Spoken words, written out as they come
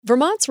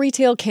Vermont's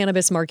retail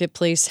cannabis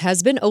marketplace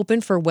has been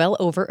open for well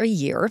over a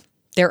year.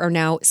 There are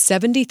now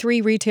 73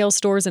 retail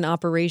stores in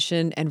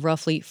operation and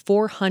roughly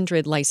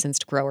 400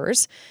 licensed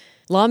growers.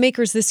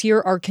 Lawmakers this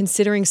year are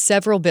considering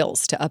several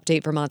bills to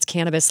update Vermont's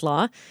cannabis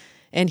law.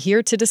 And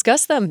here to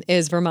discuss them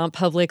is Vermont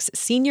Public's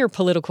senior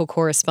political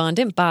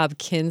correspondent, Bob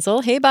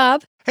Kinzel. Hey,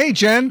 Bob. Hey,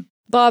 Jen.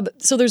 Bob,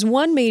 so there's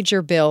one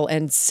major bill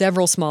and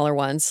several smaller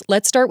ones.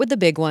 Let's start with the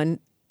big one.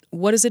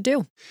 What does it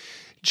do?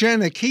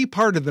 Jen, a key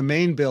part of the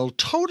main bill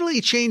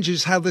totally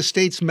changes how the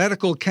state's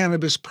medical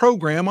cannabis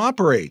program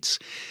operates.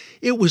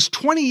 It was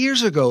 20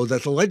 years ago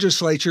that the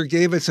legislature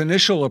gave its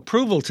initial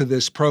approval to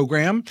this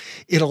program.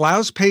 It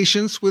allows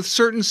patients with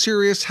certain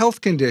serious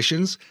health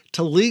conditions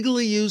to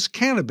legally use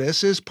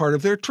cannabis as part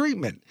of their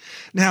treatment.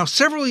 Now,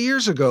 several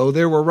years ago,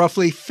 there were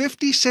roughly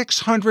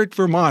 5,600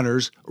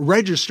 Vermonters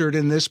registered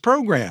in this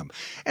program,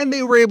 and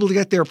they were able to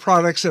get their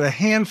products at a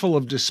handful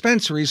of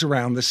dispensaries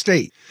around the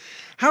state.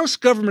 House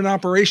Government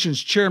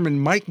Operations Chairman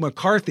Mike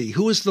McCarthy,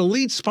 who is the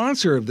lead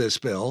sponsor of this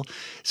bill,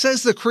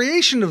 says the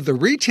creation of the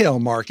retail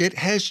market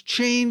has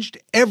changed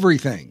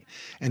everything.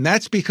 And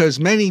that's because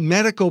many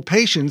medical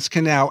patients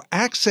can now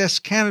access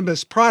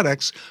cannabis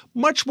products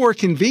much more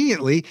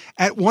conveniently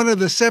at one of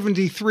the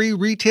 73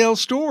 retail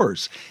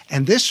stores.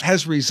 And this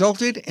has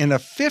resulted in a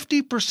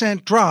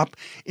 50% drop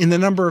in the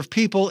number of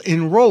people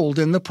enrolled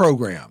in the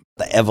program.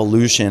 The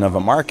evolution of a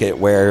market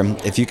where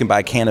if you can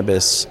buy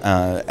cannabis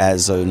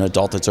as an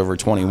adult that's over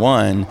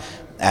 21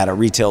 at a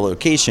retail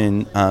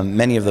location,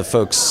 many of the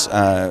folks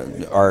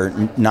are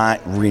not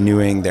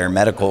renewing their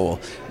medical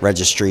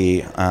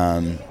registry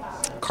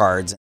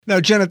cards. Now,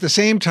 Jen, at the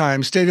same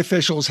time, state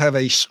officials have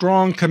a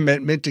strong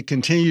commitment to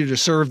continue to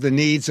serve the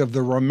needs of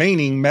the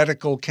remaining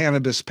medical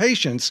cannabis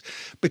patients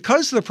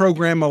because the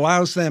program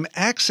allows them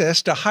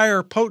access to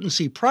higher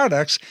potency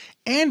products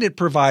and it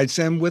provides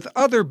them with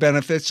other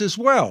benefits as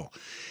well.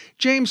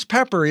 James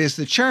Pepper is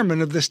the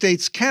chairman of the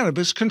state's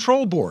Cannabis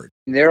Control Board.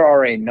 There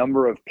are a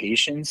number of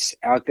patients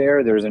out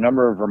there. There's a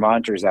number of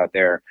Vermonters out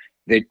there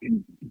that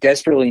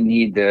desperately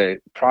need the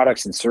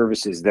products and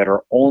services that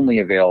are only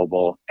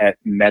available at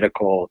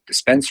medical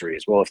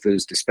dispensaries. Well, if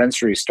those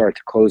dispensaries start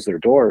to close their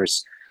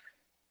doors,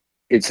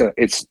 it's a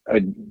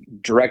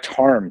direct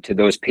harm to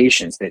those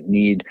patients that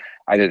need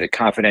either the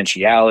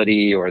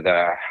confidentiality or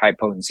the high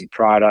potency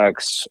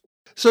products.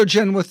 So,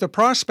 Jen, with the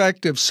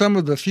prospect of some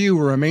of the few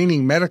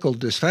remaining medical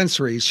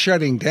dispensaries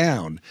shutting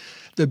down,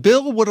 the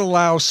bill would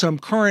allow some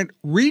current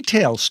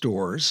retail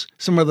stores,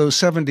 some of those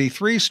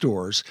 73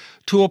 stores,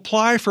 to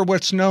apply for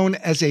what's known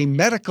as a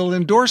medical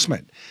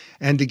endorsement.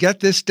 And to get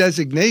this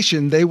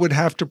designation, they would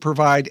have to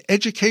provide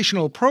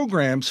educational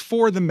programs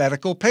for the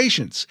medical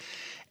patients.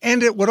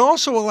 And it would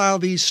also allow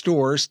these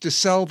stores to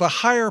sell the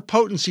higher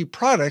potency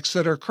products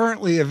that are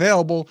currently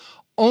available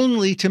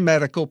only to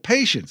medical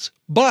patients.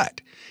 But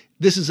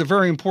this is a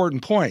very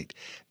important point.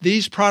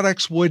 These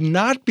products would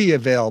not be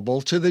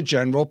available to the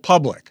general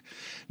public.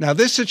 Now,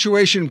 this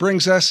situation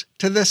brings us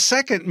to the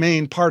second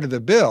main part of the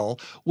bill,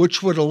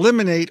 which would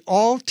eliminate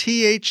all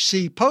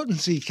THC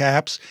potency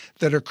caps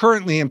that are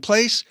currently in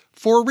place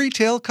for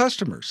retail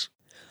customers.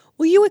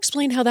 Will you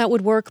explain how that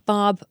would work,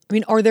 Bob? I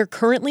mean, are there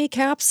currently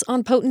caps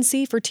on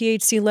potency for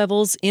THC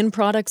levels in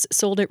products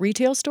sold at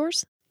retail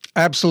stores?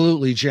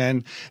 Absolutely,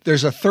 Jen.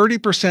 There's a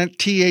 30%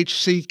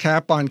 THC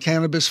cap on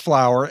cannabis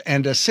flower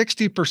and a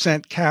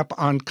 60% cap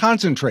on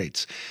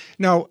concentrates.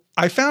 Now,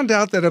 I found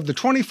out that of the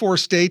 24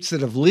 states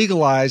that have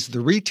legalized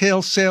the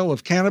retail sale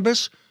of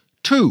cannabis,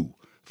 2,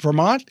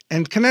 Vermont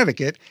and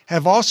Connecticut,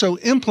 have also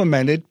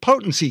implemented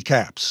potency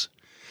caps.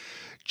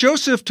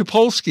 Joseph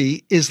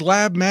Topolsky is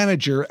lab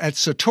manager at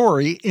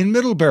Satori in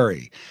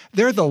Middlebury.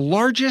 They're the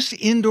largest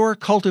indoor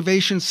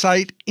cultivation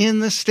site in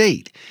the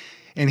state.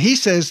 And he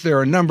says there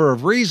are a number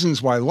of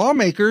reasons why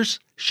lawmakers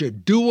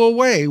should do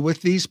away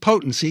with these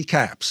potency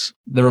caps.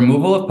 The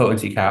removal of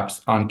potency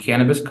caps on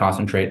cannabis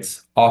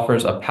concentrates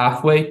offers a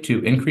pathway to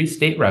increase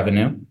state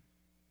revenue,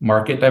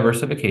 market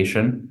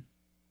diversification,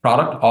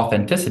 product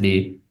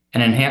authenticity,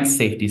 and enhanced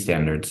safety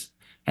standards,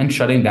 and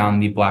shutting down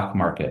the black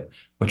market,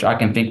 which I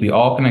think we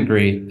all can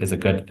agree is a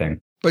good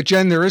thing. But,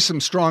 Jen, there is some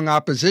strong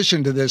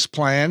opposition to this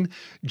plan.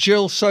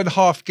 Jill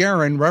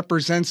Sudhoff-Garin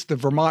represents the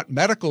Vermont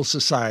Medical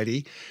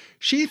Society.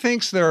 She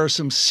thinks there are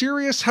some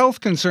serious health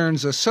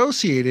concerns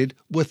associated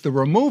with the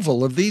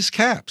removal of these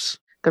caps.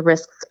 The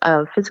risks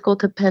of physical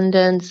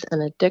dependence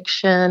and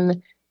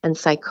addiction and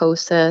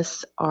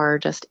psychosis are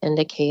just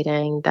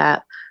indicating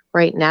that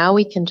right now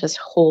we can just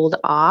hold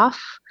off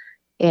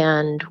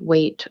and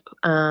wait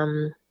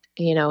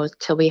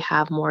till we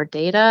have more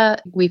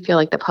data. We feel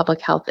like the public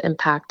health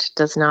impact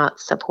does not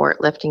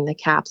support lifting the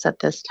caps at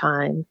this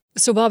time.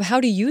 So, Bob,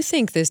 how do you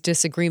think this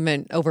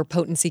disagreement over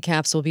potency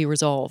caps will be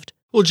resolved?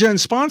 Well, Jen,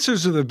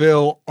 sponsors of the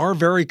bill are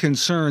very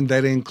concerned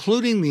that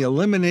including the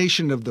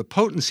elimination of the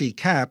potency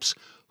caps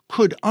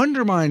could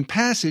undermine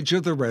passage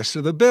of the rest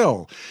of the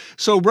bill.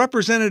 So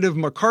Representative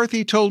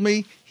McCarthy told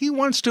me he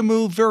wants to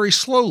move very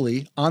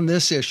slowly on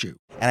this issue.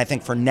 And I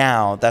think for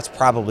now, that's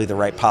probably the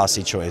right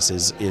policy choice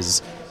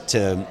is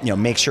to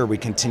make sure we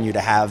continue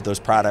to have those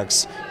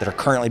products that are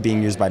currently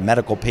being used by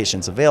medical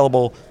patients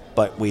available,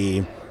 but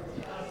we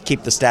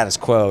keep the status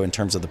quo in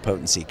terms of the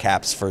potency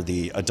caps for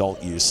the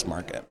adult use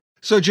market.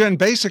 So, Jen,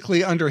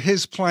 basically under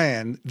his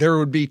plan, there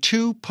would be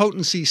 2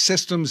 potency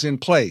systems in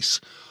place,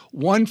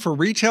 one for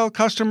retail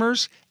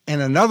customers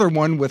and another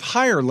one with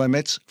higher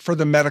limits for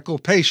the medical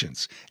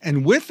patients.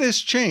 And with this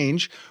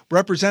change,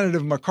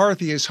 Representative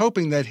McCarthy is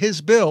hoping that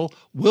his bill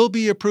will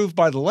be approved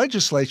by the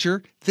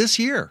legislature this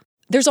year.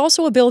 There's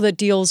also a bill that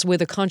deals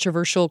with a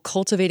controversial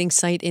cultivating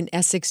site in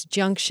Essex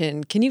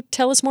Junction. Can you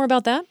tell us more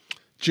about that?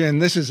 Jen,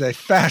 this is a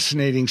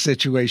fascinating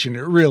situation.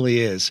 It really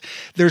is.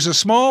 There's a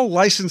small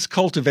licensed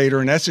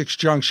cultivator in Essex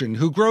Junction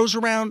who grows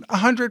around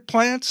 100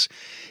 plants.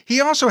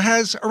 He also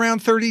has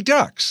around 30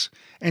 ducks,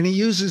 and he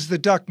uses the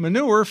duck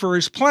manure for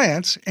his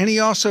plants, and he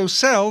also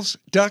sells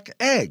duck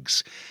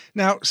eggs.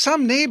 Now,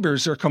 some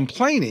neighbors are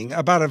complaining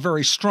about a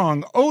very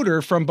strong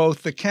odor from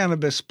both the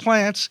cannabis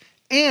plants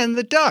and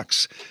the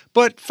ducks.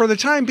 But for the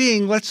time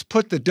being, let's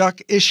put the duck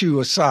issue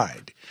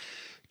aside.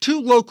 2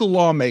 local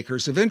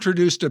lawmakers have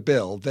introduced a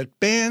bill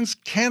that bans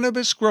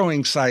cannabis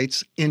growing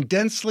sites in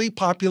densely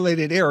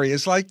populated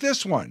areas like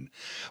this one.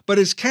 But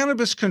as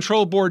Cannabis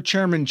Control Board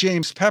Chairman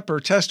James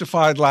Pepper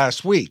testified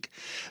last week,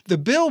 the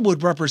bill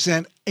would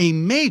represent a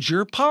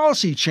major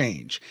policy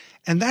change.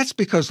 And that's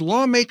because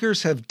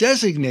lawmakers have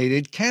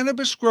designated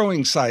cannabis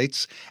growing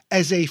sites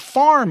as a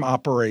farm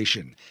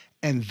operation,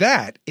 and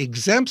that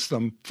exempts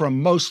them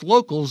from most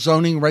local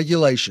zoning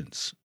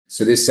regulations.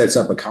 So this sets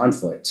up a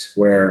conflict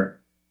where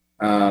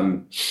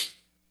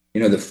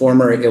the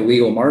former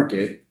illegal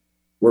market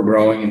were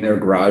growing in their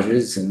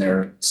garages and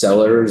their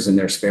cellars and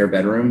their spare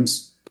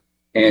bedrooms.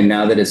 And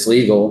now that it's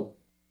legal,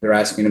 they're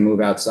asking to move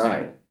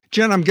outside.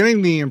 Jen, I'm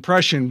getting the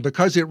impression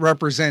because it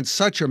represents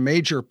such a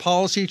major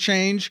policy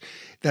change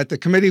that the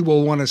committee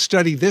will want to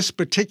study this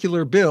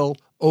particular bill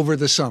over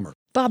the summer.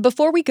 Bob,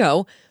 before we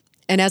go,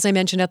 and as I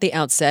mentioned at the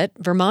outset,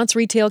 Vermont's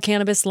retail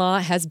cannabis law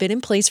has been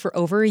in place for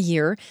over a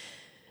year.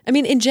 I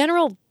mean, in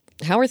general,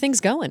 how are things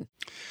going?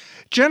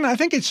 Jen, I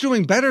think it's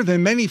doing better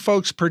than many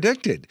folks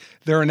predicted.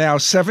 There are now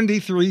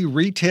 73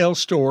 retail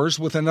stores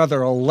with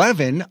another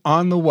 11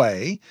 on the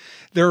way.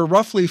 There are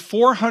roughly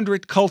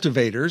 400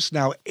 cultivators.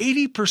 Now,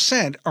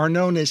 80% are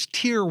known as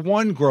Tier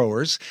 1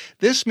 growers.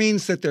 This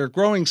means that their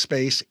growing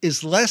space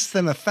is less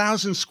than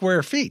 1,000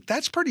 square feet.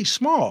 That's pretty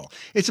small.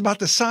 It's about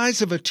the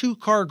size of a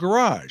 2-car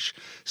garage.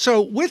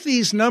 So with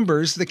these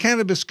numbers, the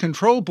Cannabis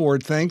Control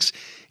Board thinks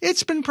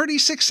it's been pretty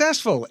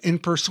successful in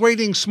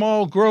persuading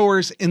small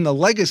growers in the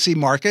legacy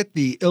market,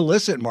 the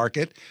illicit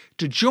market,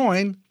 to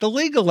join the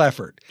legal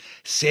effort.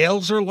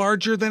 Sales are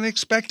larger than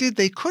expected.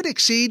 They could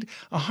exceed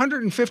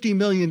 $150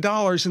 million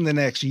in the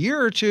next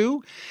year or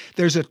two.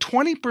 There's a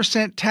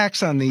 20%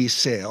 tax on these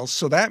sales,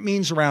 so that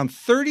means around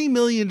 $30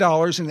 million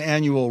in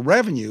annual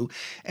revenue,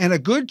 and a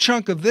good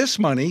chunk of this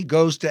money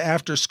goes to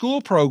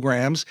after-school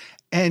programs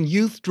and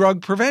youth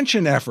drug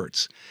prevention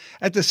efforts.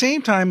 At the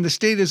same time, the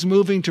state is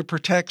moving to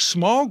protect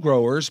small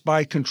growers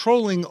by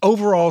controlling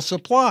overall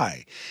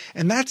supply.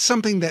 And that's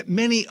something that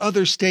many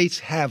other states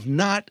have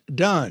not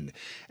done.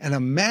 And a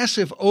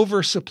massive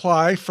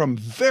oversupply from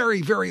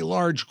very, very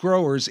large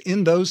growers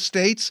in those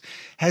states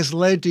has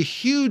led to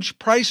huge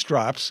price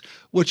drops,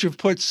 which have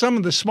put some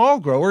of the small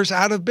growers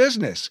out of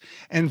business.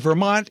 And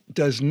Vermont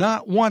does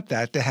not want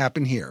that to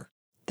happen here.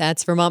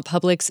 That's Vermont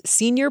Public's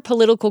senior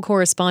political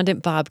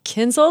correspondent, Bob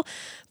Kinzel.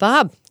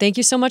 Bob, thank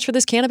you so much for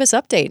this cannabis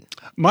update.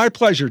 My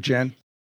pleasure, Jen.